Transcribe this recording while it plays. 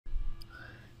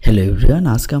Hello everyone,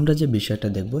 আজকে আমরা যে বিষয়টা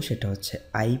দেখব সেটা হচ্ছে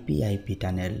আইপিআইপি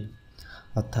টানেল।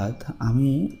 অর্থাৎ আমি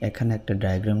এখানে একটা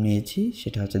ডায়াগ্রাম নিয়েছি,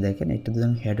 সেটা হচ্ছে দেখেন, এটা যদি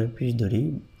আমি হেড অফিস ধরি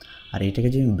আর এটাকে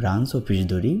যদি আমি ব্রাঞ্চ অফিস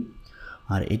ধরি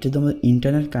আর এটা যদি আমার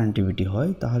ইন্টারনেট কানেক্টিভিটি হয়,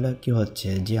 তাহলে কি হচ্ছে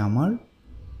যে আমার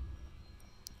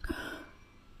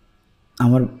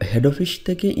হেড অফিস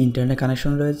থেকে ইন্টারনেট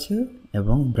কানেকশন রয়েছে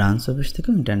এবং ব্রাঞ্চ অফিস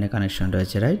থেকেও ইন্টারনেট কানেকশন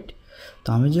রয়েছে, রাইট? তো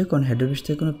আমি যখন হেড অফিস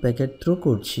থেকে কোনো প্যাকেট থ্রো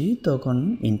করছি তখন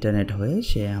ইন্টারনেট হয়ে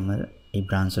সে আমার এই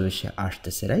ব্রাঞ্চ অফিসে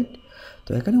আসতেছে, রাইট? তো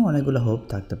এখানে অনেকগুলো হোপ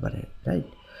থাকতে পারে, রাইট?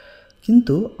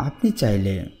 কিন্তু আপনি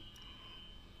চাইলে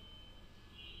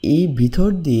এই ভিতর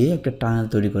দিয়ে একটা টানেল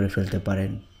তৈরি করে ফেলতে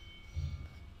পারেন,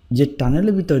 যে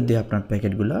টানেলের ভিতর দিয়ে আপনার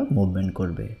প্যাকেটগুলো মুভমেন্ট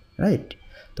করবে, রাইট?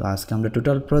 তো আজকে আমরা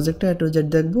টোটাল প্রজেক্টটা A to Z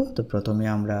দেখব। তো প্রথমে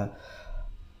আমরা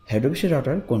হেড অফিসের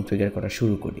রাউটার কনফিগার করা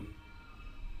শুরু করি।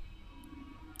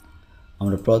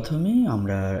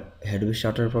 আমরা হেড অফিস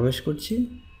রাউটারে প্রবেশ করছি।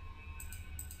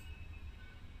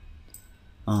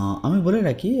 আমি বলে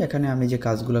রাখি, এখানে আমি যে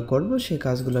কাজগুলো করব সেই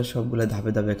কাজগুলো সবগুলো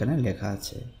ধাপে ধাপে এখানে লেখা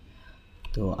আছে,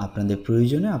 তো আপনাদের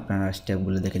প্রয়োজনে আপনারা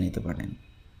স্টেপগুলো দেখে নিতে পারেন।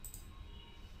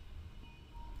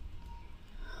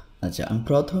 আচ্ছা, আমি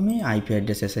প্রথমে আইপি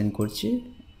অ্যাড্রেস অ্যাসাইন করছি,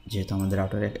 যেহেতু আমাদের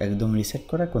রাউটার একদম রিসেট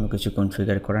করা, কোনো কিছু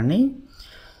কনফিগার করা নেই।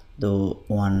 তো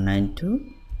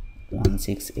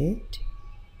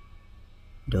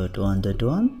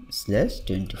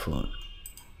 192.168.1.1/24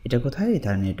 এটা কোথায়?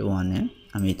 ইথারনেট 1-এ।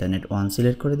 আমি ইথারনেট 1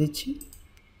 সিলেক্ট করে দিচ্ছি।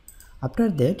 আফটার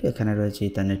দ্যাট এখানে রয়েছে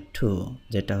ইথারনেট 2,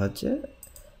 যেটা হচ্ছে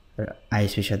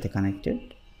আইএসপির সাথে কানেক্টেড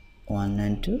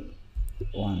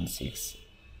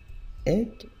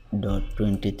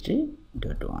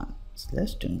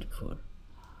 192.168.23.1/24।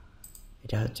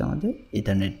 এটা হচ্ছে আমাদের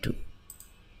ইথারনেট 2,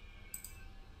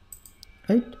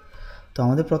 রাইট? তো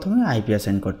আমাদের প্রথমে আইপি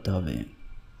অ্যাসাইন করতে হবে।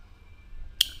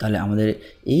 তাহলে আমাদের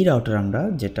এই রাউটার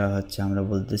যেটা হচ্ছে আমরা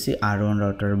বলতেছি R1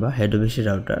 রাউটার বা হেড অফিসের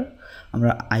রাউটার,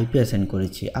 আমরা আইপি অ্যাসাইন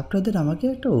করেছি। আপনাদের আমাকে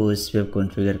একটা ওএসপিএফ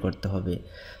কনফিগার করতে হবে।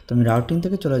 তো আমি রাউটিং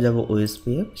থেকে চলে যাব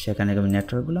ওএসপিএফ, সেখানে আমি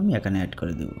নেটওয়ার্কগুলো আমি এখানে অ্যাড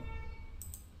করে দেব।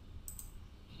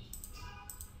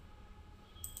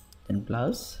 দেন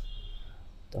প্লাস,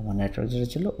 তো আমার নেটওয়ার্ক যেটা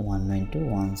ছিল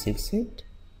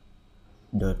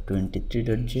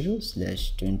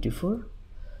 192.168.23.0/24,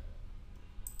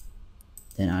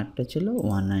 দেন আরেকটা ছিল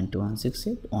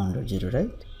 192.168.1.0,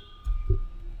 রাইট?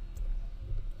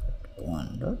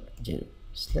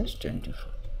 1.0/24।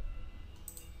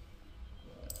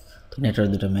 তো নেটওয়ার্ক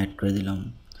দুটো আমি অ্যাড করে দিলাম।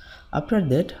 আফটার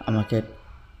দ্যাট আমাকে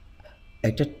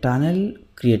একটা টানেল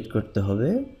ক্রিয়েট করতে হবে,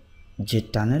 যে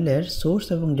টানেলের সোর্স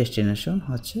এবং ডেস্টিনেশন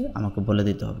হচ্ছে আমাকে বলে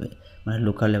দিতে হবে, মানে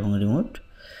লোকাল এবং রিমোট।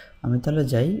 আমি তাহলে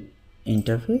যাই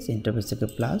ইন্টারফেস থেকে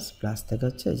প্লাস থেকে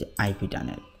হচ্ছে যে আইপি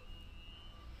টানেল।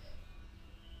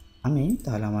 আমি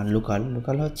তাহলে আমার লোকাল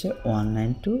হচ্ছে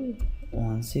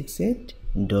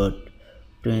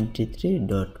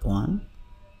 192.168.23.1,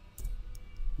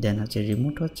 দেন হচ্ছে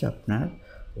রিমোট হচ্ছে আপনার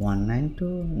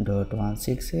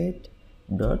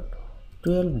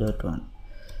 192.168.12.1।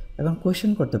 এখন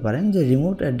কোয়েশ্চেন করতে পারেন যে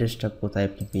রিমোট অ্যাড্রেসটা কোথায়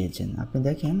আপনি পেয়েছেন। আপনি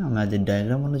দেখেন আমাদের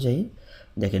ডায়াগ্রাম অনুযায়ী,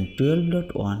 দেখেন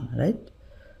 12.1, রাইট?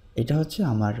 এটা হচ্ছে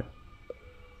আমার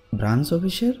ব্রাঞ্চ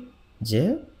অফিসের যে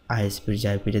আইএসপির যে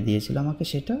আইপিটা দিয়েছিল আমাকে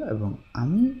সেটা, এবং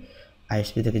আমি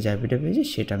আইএসপি থেকে যে আইপিটা পেয়েছি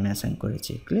সেটা আমি অ্যাসাইন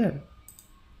করেছি। ক্লিয়ার?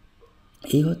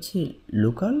 এই হচ্ছে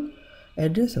লোকাল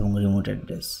অ্যাড্রেস এবং রিমোট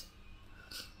অ্যাড্রেস।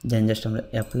 দেন জাস্ট আমরা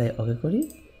অ্যাপ্লাই ওকে করি।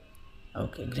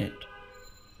 ওকে, গ্রেট।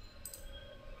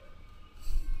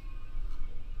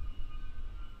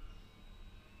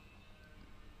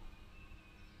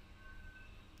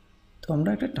 তো আমরা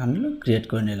একটা টানেল ক্রিয়েট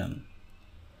করে নিলাম।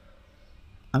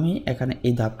 আমি এখানে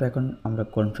এই ধাপটা এখন আমরা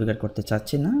কনফিগার করতে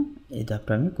চাচ্ছি না, এই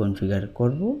ধাপটা আমি কনফিগার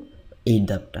করব এই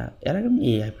ধাপটা। এর আগে আমি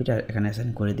এই আইপিটা এখানে অ্যাসাইন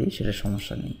করে দিই, সেটা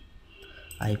সমস্যা নেই।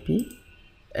 আইপি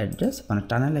অ্যাড্রেস মানে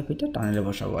টানেল আইপিটা টানেলে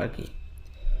বসাবো আর কি।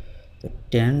 তো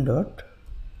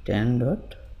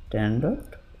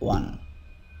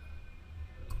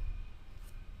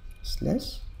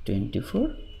 10.10.1/24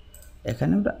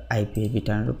 এখানে আমরা আইপি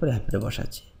টানেলের উপরে আইপিটা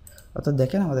বসাচ্ছি। অর্থাৎ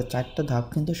দেখেন আমাদের 4টা ধাপ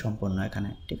কিন্তু সম্পূর্ণ এখানে,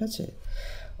 ঠিক আছে?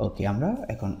 ওকে, আমরা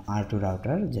এখন R2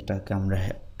 রাউটার, যেটাকে আমরা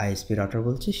আইএসপি রাউটার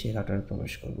বলছি, সেই রাউটারে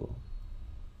প্রবেশ করব।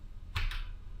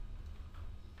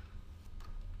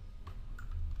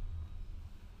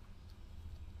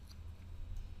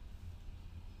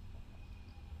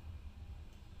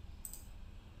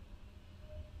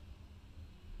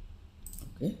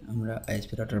 ওকে, আমরা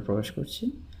আইএসপি রাউটারে প্রবেশ করছি।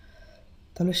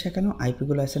 তাহলে সেখানেও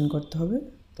আইপিগুলো অ্যাসাইন করতে হবে।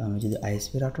 তো আমি যদি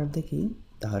আইএসপি রাউটার দেখি,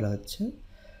 তাহলে হচ্ছে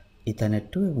ইথারনেট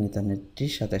 2 এবং ইথারনেট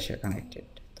 3 সাথে সে কানেক্টেড।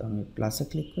 তো আমি প্লাসে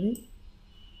ক্লিক করি।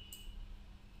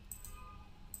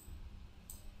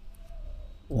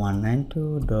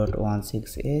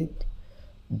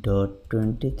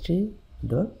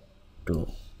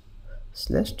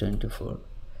 192.168.23.2/24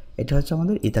 এটা হচ্ছে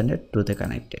আমাদের ইথারনেট 2 তে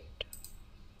কানেক্টেড।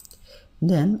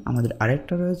 দেন আমাদের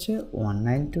আরেকটা রয়েছে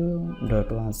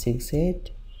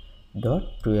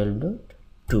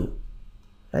 192.168.12.2,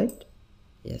 রাইট?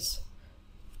 ইয়েস,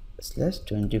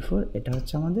 /24 এটা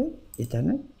হচ্ছে আমাদের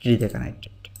ইথারনেট 3 তে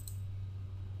কানেক্টেড।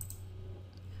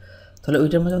 তাহলে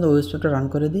ওইটার মধ্যে আমরা ওএসপিএফটা রান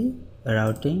করে দিই।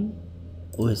 রাউটিং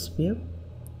ওএসপিএফ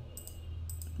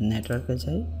নেটওয়ার্কে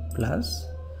যাই, প্লাস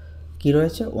কি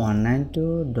রয়েছে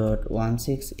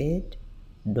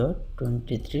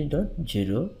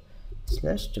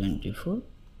 192.168.23.0/24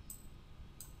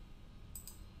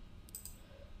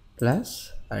 প্লাস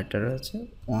আরেকটা রয়েছে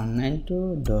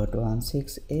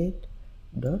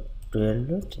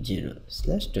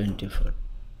 192.168.12.0/24।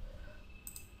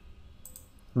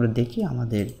 আমরা দেখি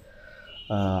আমাদের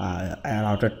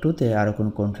রাউটার 2তে আরও কোনো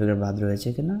কনফিগার বাদ রয়েছে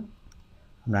কিনা।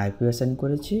 আমরা আইপি অ্যাসাইন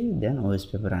করেছি, দেন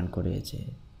ওএসপিএফ রান করিয়েছি।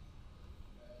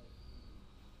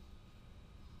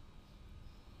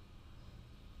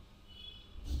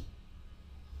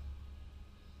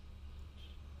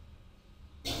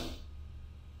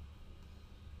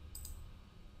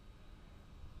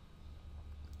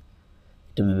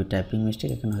 এটা মেবি টাইপিং মিস্টেক,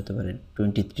 এখানে হতে পারে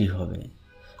 23 হবে,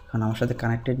 কারণ আমার সাথে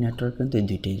কানেক্টেড নেটওয়ার্ক কিন্তু এই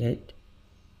দুইটাই, রাইট?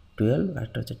 12 আর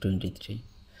একটা হচ্ছে 23।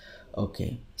 ওকে,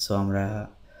 সো আমরা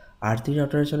R3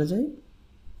 রাউটারে চলে যাই।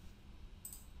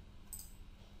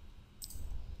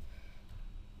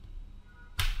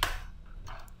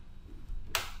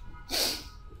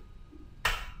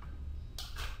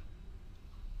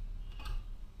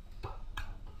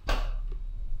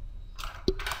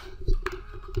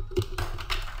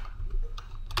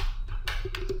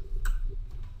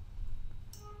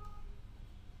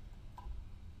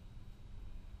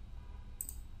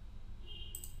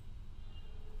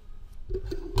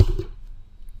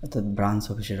 অর্থাৎ ব্রাঞ্চ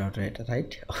অফিসের রাউটার এটা,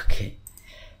 রাইট? ওকে,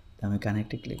 তো আমি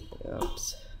কানেক্টে ক্লিক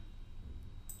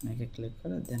ক্লিক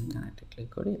করে দেন কানেক্টে ক্লিক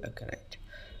করি। ওকে, রাইট।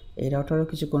 এই রাউটারও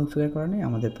কিছু কনফিগার করা নেই,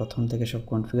 আমাদের প্রথম থেকে সব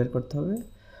কনফিগার করতে হবে।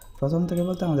 প্রথম থেকে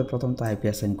বলতে আমাদের প্রথম তো আইপি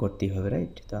অ্যাসাইন করতেই হবে,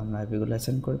 রাইট? তো আমরা আইপিগুলো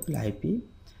অ্যাসাইন করে ফেলি। আইপি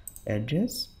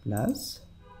অ্যাড্রেস প্লাস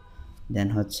দেন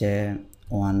হচ্ছে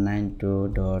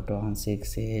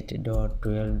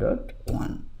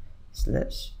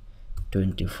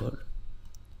 192.168.12.1/24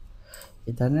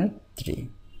 ইথারনেট 3।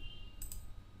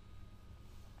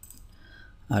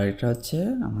 আর এটা হচ্ছে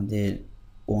আমাদের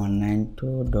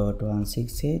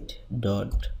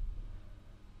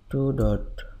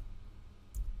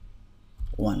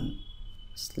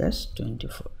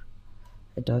 192.168.2.1/24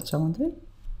 এটা হচ্ছে আমাদের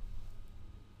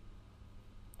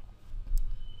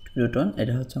 2.1।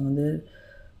 এটা হচ্ছে আমাদের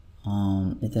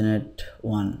ইথারনেট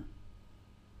 1।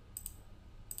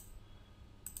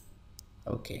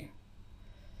 ওকে,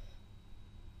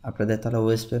 আপনাদের তাহলে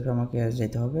ওএসপিএফে আমাকে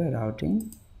যেতে হবে। রাউটিং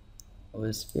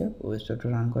ওএসপিএফটা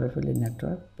রান করে ফেলি,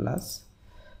 নেটওয়ার্ক প্লাস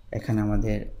এখানে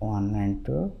আমাদের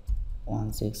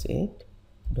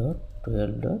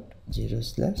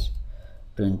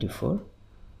 192.168.12.0/24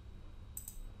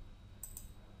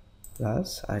 প্লাস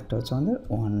আরেকটা হচ্ছে আমাদের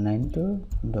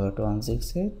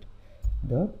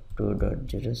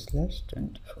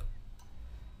 192.168.2.0/24।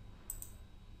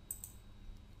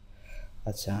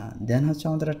 আচ্ছা, দেন হচ্ছে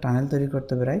আমাদের একটা টানেল তৈরি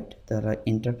করতে হবে, রাইট? তাহলে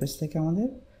ইন্টারফেস থেকে আমাদের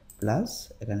প্লাস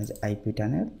এখানে যে আইপি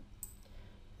টানেল,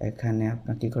 এখানে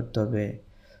আপনার কী করতে হবে,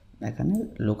 এখানে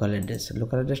লোকাল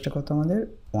অ্যাড্রেসটা কত আমাদের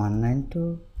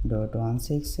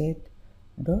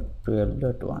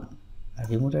 192.168.12.1 আর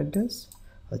রিমোট অ্যাড্রেস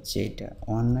হচ্ছে এটা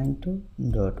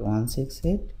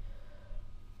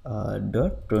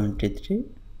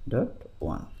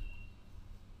 192.168.23.1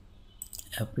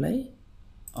 অ্যাপ্লাই।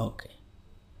 ওকে,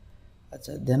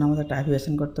 আচ্ছা, দেন আমাদের একটা আইপি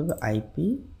অ্যাসাইন করতে হবে। আইপি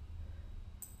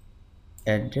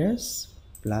অ্যাড্রেস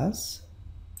প্লাস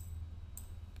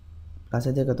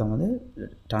দিয়ে কত আমাদের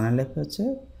টানেল আইপি হচ্ছে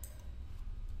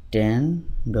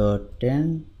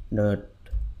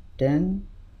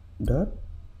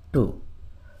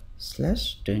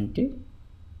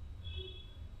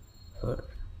 10.10.10.2/24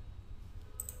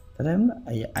 তাহলে আমরা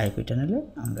এই আইপি টানেলে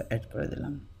আমরা অ্যাড করে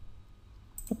দিলাম।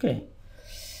 ওকে,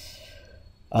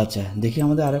 আচ্ছা, দেখি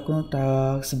আমাদের আরও কোনো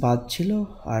টাস্ক বাদ ছিল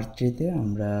R3-তে।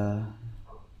 আমরা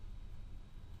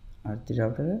R3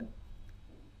 রাউটারে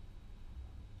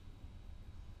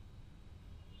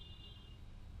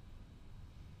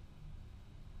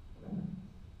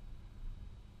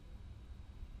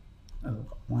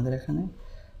আমাদের এখানে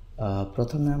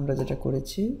প্রথমে আমরা যেটা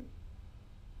করেছি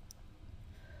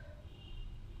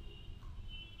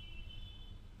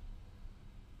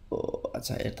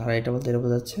আচ্ছা, তারা এটা বলতে এটা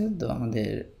বোঝাচ্ছে তো আমাদের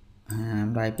হ্যাঁ,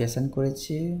 আমরা আইপি অ্যাসাইন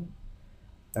করেছি,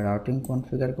 রাউটিং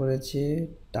কনফিগার করেছি,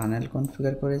 টানেল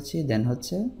কনফিগার করেছি, দেন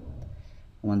হচ্ছে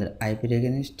আমাদের আইপির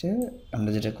এগেনস্টে আমরা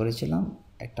যেটা করেছিলাম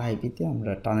একটা আইপিতে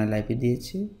আমরা টানেল আইপি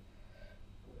দিয়েছি।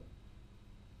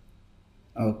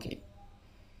 ওকে,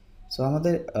 সো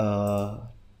আমাদের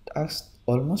টাস্ক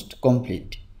অলমোস্ট কমপ্লিট।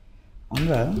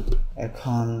 আমরা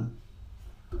এখন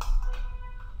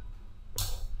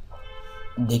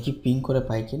দেখি পিং করে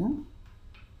পাই কিনা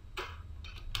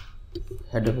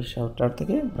হেড অফিস রাউটার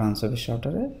থেকে ব্রাঞ্চ অফিস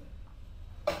রাউটারে।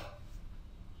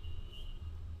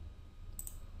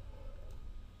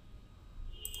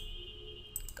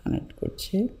 কানেক্ট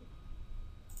করছি।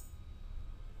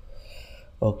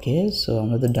 ওকে, সো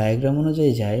আমাদের ডায়াগ্রাম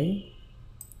অনুযায়ী যাই,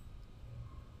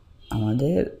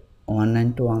 আমাদের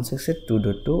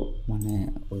 192.168.2.2 মানে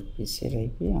ওই পিসির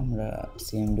আইপি। আমরা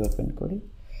সিএমডি ওপেন করি,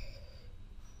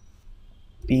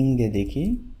 পিং দিয়ে দেখি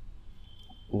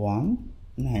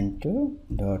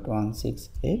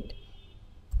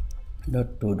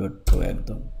 192.168.2.2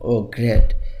 একদম। ও গ্রেট,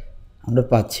 আমরা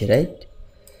পাচ্ছি রাইট।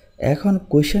 এখন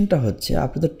কোয়েশ্চেনটা হচ্ছে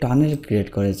আপনি তো টানেল ক্রিয়েট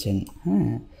করেছেন,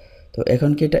 হ্যাঁ, তো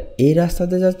এখন কি এটা এই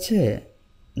রাস্তাতে যাচ্ছে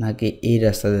নাকি এই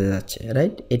রাস্তাতে যাচ্ছে,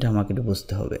 রাইট? এটা আমাকে একটু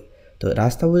বুঝতে হবে। তো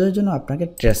রাস্তা বোঝার জন্য আপনাকে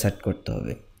ট্রেস অ্যাড করতে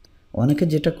হবে। অনেকে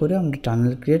যেটা করে আমরা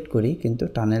টানেল ক্রিয়েট করি কিন্তু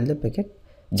টানেল দিয়ে প্যাকেট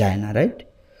যায় না, রাইট?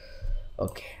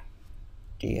 ওকে,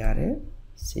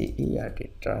 TRACERT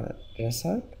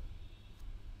ট্রেসার্ট।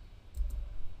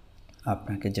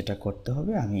 আপনাকে যেটা করতে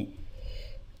হবে, আমি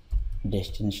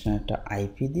ডেস্টিনেশনের একটা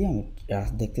আইপি দিয়ে আমি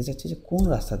দেখতে চাচ্ছি যে কোন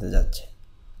রাস্তাতে যাচ্ছে।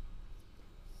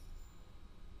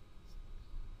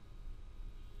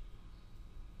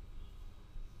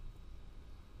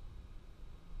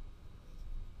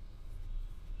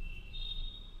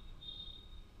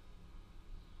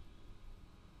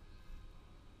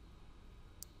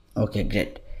 Okay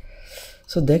great.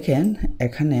 সো দেখেন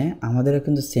এখানে আমাদেরও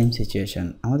কিন্তু সেম সিচুয়েশান,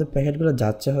 আমাদের প্যাকেটগুলো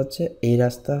যাচ্ছে হচ্ছে এই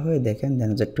রাস্তা হয়ে, দেখেন দেন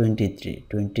হচ্ছে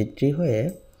 23 হয়ে,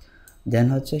 দেন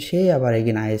হচ্ছে সেই আবার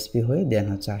এগিন আইএসপি হয়ে দেন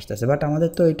হচ্ছে আসতে আসতে। বাট আমাদের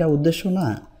তো এটা উদ্দেশ্য না,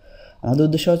 আমাদের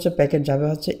উদ্দেশ্য হচ্ছে প্যাকেট যাবে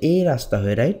হচ্ছে এই রাস্তা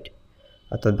হয়ে, রাইট?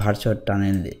 অর্থাৎ ভার্চুয়াল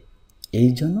টানেল দিয়ে। এই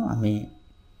জন্য আমি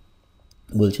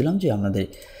বলছিলাম যে আমাদের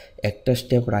একটা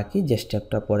স্টেপ রাখি, যে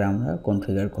স্টেপটা পরে আমরা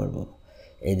কনফিগার করব।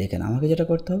 এই দেখেন আমাকে যেটা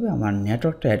করতে হবে, আমার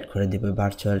নেটওয়ার্কটা অ্যাড করে দেবে,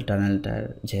 ভার্চুয়াল টানেলটার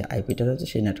যে আইপিটা রয়েছে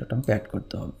সেই নেটওয়ার্কটা আমাকে অ্যাড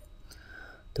করতে হবে।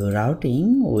 তো রাউটিং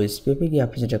ও এসপিপি গিয়ে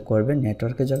আপনি যেটা করবেন,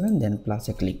 নেটওয়ার্কে যাবেন, দেন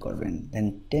প্লাসে ক্লিক করবেন, দেন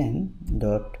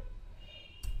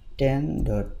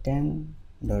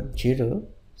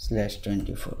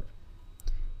 10.10.10.0/24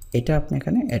 এটা আপনি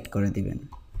এখানে অ্যাড করে দিবেন,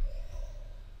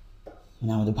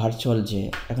 মানে আমাদের ভার্চুয়াল যে।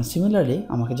 এখন সিমিলারলি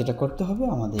আমাকে যেটা করতে হবে,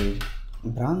 আমাদের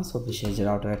ব্রাঞ্চ অফিসে যে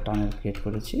রাউটারের টানেল ক্রিয়েট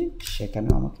করেছি সেখানে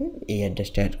আমাকে এই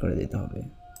অ্যাড্রেসটা অ্যাড করে দিতে হবে।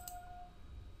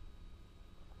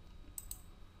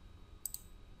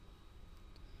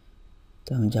 তো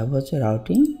আমি যাবো হচ্ছে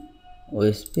রাউটিং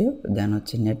ওএসপিএফ, দেন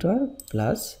হচ্ছে নেটওয়ার্ক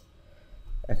প্লাস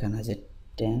এখানে আছে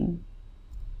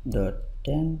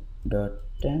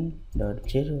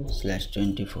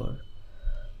 10.10.10.0/24,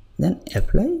 দেন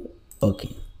অ্যাপ্লাই। ওকে,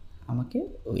 আমাকে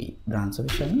ওই ব্রাঞ্চ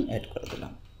অফিসে আমি অ্যাড করে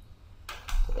দিলাম।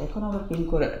 এখন আবার পিন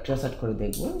করে ট্রেস আউট করে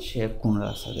দেখবো সে কোন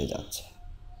রাস্তাতে যাচ্ছে।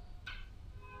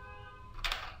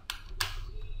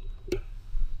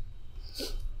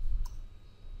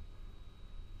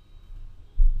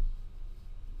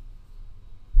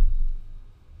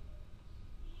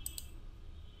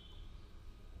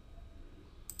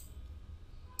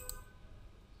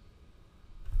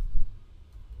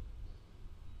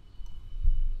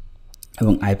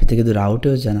 এবং আইপি থেকে যদি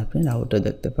রাউটেও যান আপনি রাউটেও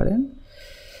দেখতে পারেন,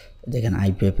 দেখেন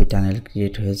আইপিআইপি টানেল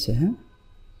ক্রিয়েট হয়েছে। হ্যাঁ,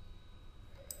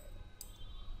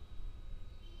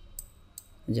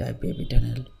 যে আইপিআইপি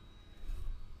টানেল।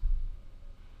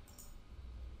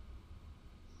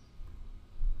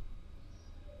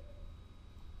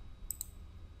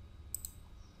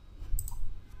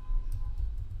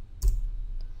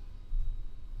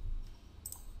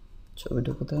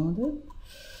 ছবিটা কোথায় আমাদের,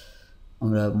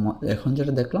 আমরা এখন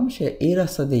যেটা দেখলাম সে এই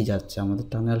রাস্তা দিয়েই যাচ্ছে, আমাদের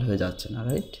টানেল হয়ে যাচ্ছে না,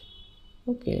 রাইট?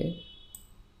 ওকে,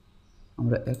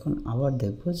 আমরা এখন আবার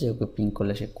দেখবো যে ওকে পিং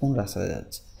করলে সে কোন রাস্তাতে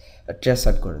যাচ্ছে, ট্রেস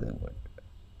আউট করে দেখবো।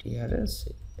 টিআরএস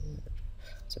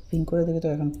আচ্ছা, পিং করে দেখি তো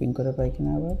এখন পিং করে পাই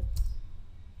কিনা। আবার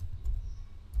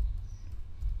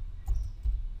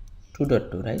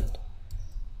 2.2 রাইট,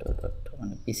 2.2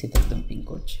 মানে পিসিতে একদম পিং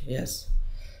করছে, ইয়েস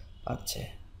পাচ্ছে।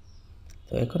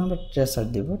 তো এখন আমরা ট্রেসার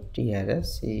দেব,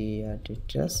 TRACERT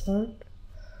ট্রেসার্ট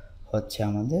হচ্ছে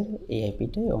আমাদের এই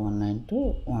আইপিটাই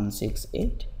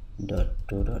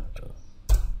 192.168.2.2।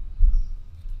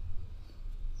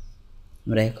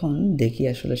 আমরা এখন দেখি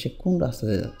আসলে সে কোন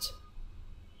রাস্তাতে যাচ্ছে।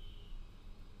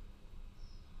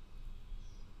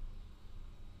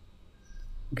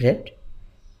 গ্রেট।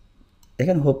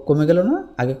 দেখেন হোপ কমে গেল না,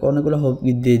 আগে অনেকগুলো হোপ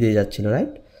দিয়ে দিয়ে যাচ্ছিল,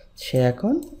 রাইট? সে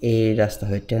এখন এই রাস্তা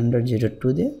হয়ে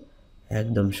 10.02 দিয়ে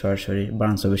একদম সরাসরি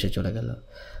ব্রাঞ্চ অফিসে চলে গেল।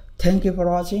 Thank you for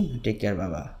watching, take care,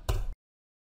 বাবা।